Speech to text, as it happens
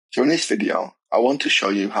So in this video, I want to show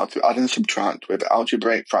you how to add and subtract with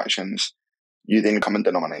algebraic fractions using a common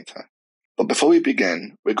denominator. But before we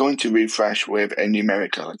begin, we're going to refresh with a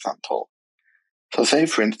numerical example. So say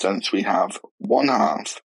for instance, we have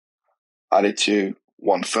 1/2 added to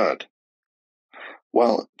 1/3.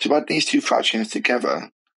 Well, to add these two fractions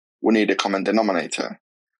together, we need a common denominator.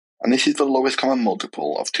 And this is the lowest common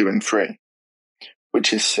multiple of 2 and 3,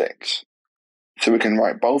 which is 6. So we can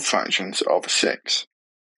write both fractions over 6.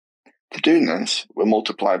 To do this, we'll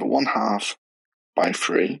multiply the 1/2 by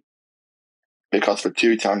 3, because the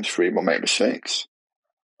 2 times 3 will make the 6,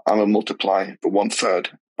 and we'll multiply the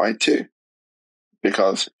 1/3 by 2,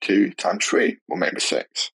 because 2 times 3 will make the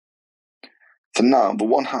 6. So now the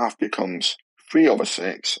 1/2 becomes 3 over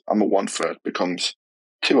 6, and the 1/3 becomes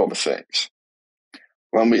 2 over 6.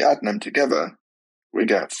 When we add them together, we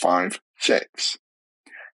get 5/6.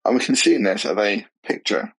 And we can see this as a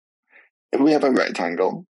picture. If we have a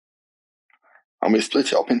rectangle, and we split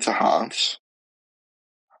it up into halves,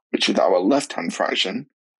 which is our left-hand fraction,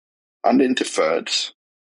 and into thirds,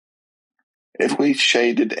 if we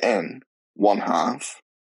shaded in 1/2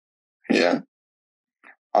 here,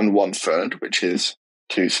 and 1/3, which is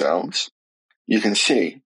 2 cells, you can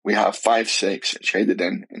see we have 5/6 shaded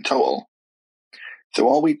in total. So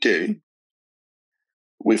all we do,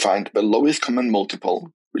 we find the lowest common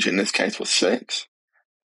multiple, which in this case was 6,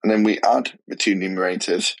 and then we add the two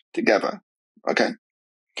numerators together. Okay,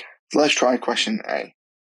 so let's try question A.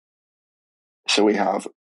 So we have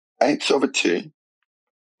x over 2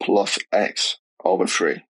 plus x over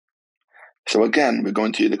 3. So again, we're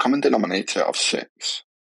going to use the common denominator of 6.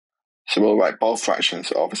 So we'll write both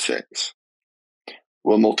fractions over 6.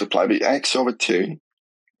 We'll multiply the x over 2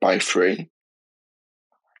 by 3.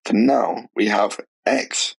 So now we have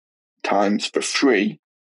x times the 3,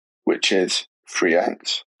 which is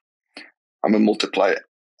 3x. And we'll multiply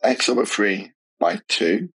x over 3 by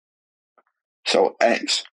 2. So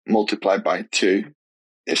x multiplied by 2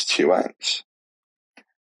 is 2x.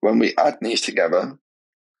 When we add these together,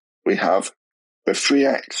 we have the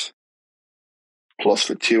 3x plus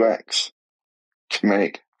the 2x to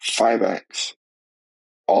make 5x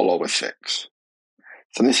all over 6.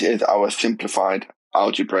 So this is our simplified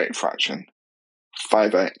algebraic fraction,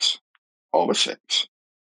 5x over 6.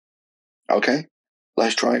 Okay,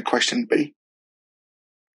 let's try question B.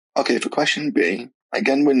 Okay, for question B,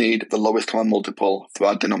 again we need the lowest common multiple for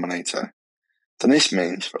our denominator. So this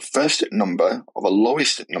means the first number or the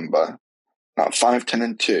lowest number that 5, 10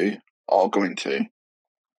 and 2 all go into,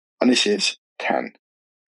 and this is 10.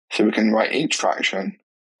 So we can write each fraction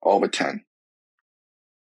over 10.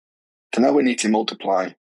 So now we need to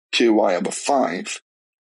multiply 2y over 5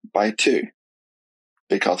 by 2,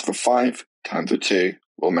 because the 5 times the 2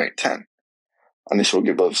 will make 10. And this will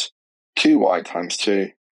give us 2y times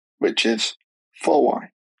 2, which is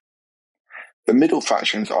 4y. The middle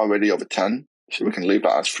fraction is already over 10, so we can leave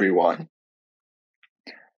that as 3y.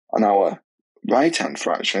 And our right-hand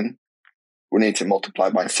fraction, we need to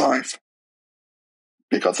multiply by 5,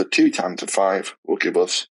 because the 2 times the 5 will give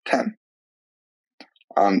us 10.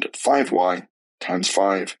 And 5y times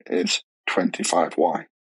 5 is 25y.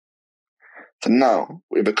 So now,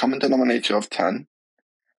 with a common denominator of 10,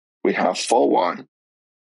 we have 4y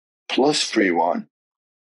plus 3y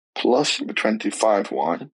plus the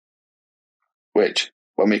 25y, which,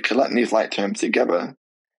 when we collect these like terms together,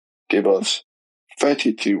 give us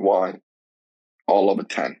 32y all over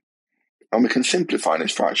 10. And we can simplify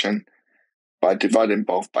this fraction by dividing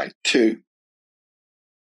both by 2,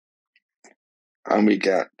 and we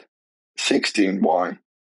get 16y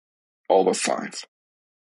over 5.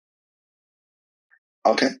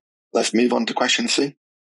 Okay, let's move on to question C.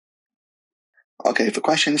 Okay, for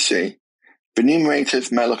question C, the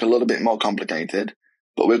numerators may look a little bit more complicated,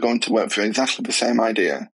 but we're going to work through exactly the same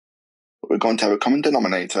idea. We're going to have a common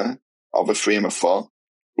denominator of a 3 and a 4,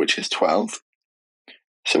 which is 12.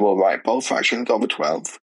 So we'll write both fractions over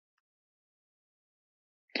 12.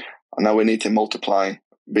 And now we need to multiply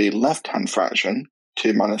the left-hand fraction,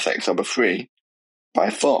 2 minus x over 3, by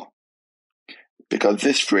 4, because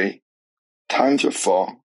this 3 times the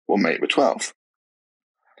 4 will make the 12.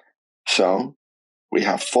 So we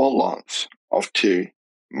have 4 lots of 2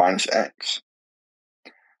 minus x.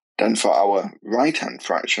 Then for our right-hand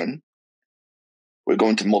fraction, we're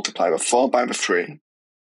going to multiply the 4 by the 3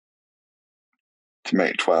 to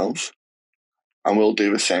make 12, and we'll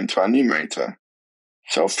do the same to our numerator.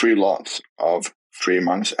 So 3 lots of 3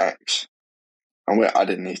 minus x, and we're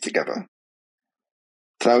adding these together.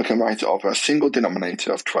 So now we can write it over a single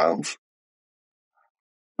denominator of 12.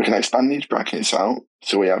 We can expand these brackets out,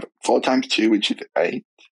 so we have 4 times 2, which is 8,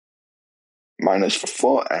 minus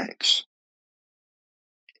 4x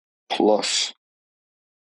plus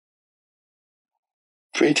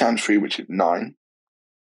 3 times 3, which is 9,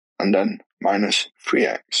 and then minus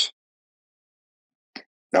 3x.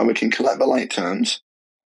 Now we can collect the like terms.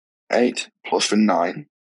 8 plus the 9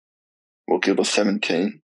 will give us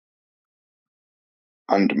 17,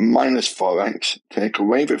 and minus 4x, take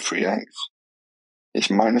away the 3x, is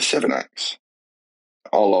minus 7x,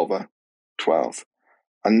 all over 12.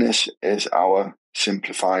 And this is our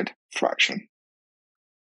simplified fraction.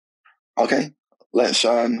 Okay, let's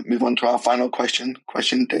move on to our final question,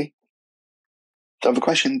 question D. So for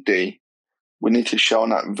question D, we need to show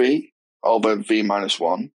that v over v minus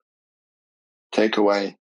 1, take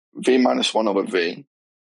away v minus 1 over v,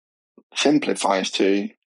 simplifies to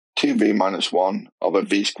 2v minus 1 over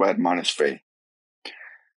v squared minus v.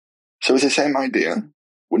 So it's the same idea.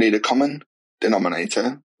 We need a common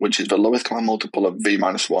denominator, which is the lowest common multiple of v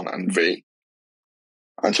minus 1 and v.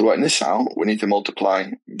 And to work this out, we need to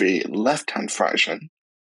multiply the left-hand fraction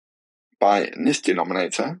by this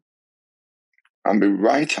denominator and the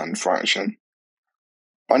right-hand fraction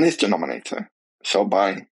by this denominator, so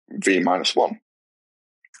by v minus 1.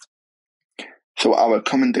 So our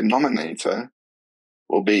common denominator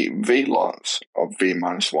will be v lots of v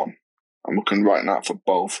minus 1, and we can write that for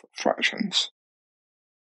both fractions.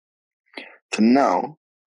 So now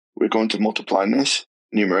we're going to multiply this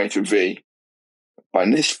numerator v by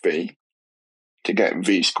this v to get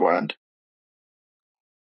v squared,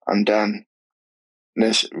 and then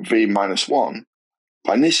this v minus 1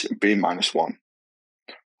 by this v minus 1.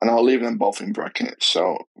 And I'll leave them both in brackets,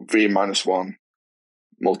 so v minus 1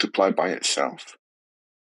 multiplied by itself.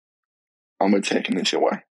 And we're taking this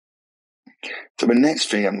away. So the next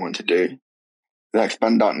thing I'm going to do is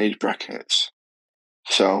expand out these brackets.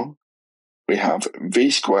 So we have v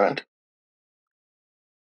squared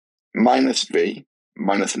minus v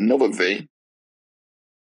minus another v,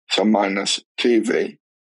 so minus 2v,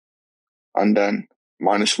 and then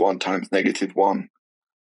minus 1 times negative 1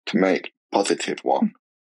 to make positive 1,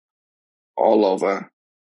 all over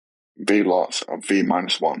v lots of v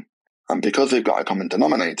minus 1. And because we've got a common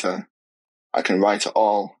denominator, I can write it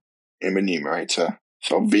all in the numerator,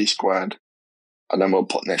 so v squared, and then we'll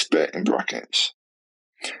put this bit in brackets.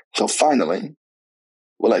 So finally,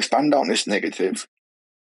 we'll expand out this negative.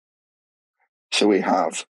 So we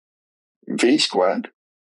have v squared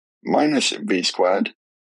minus v squared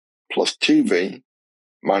plus 2v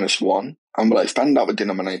minus 1, and we'll expand out the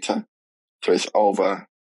denominator, so it's over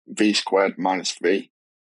v squared minus v.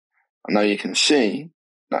 And now you can see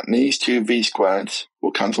that these two v squareds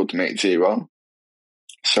will cancel to make 0,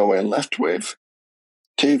 so we're left with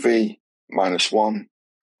 2v minus 1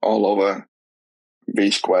 all over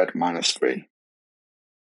v squared minus 3.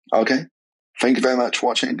 Okay, thank you very much for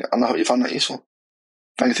watching, and I hope you found that useful.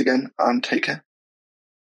 Thanks again, and take care.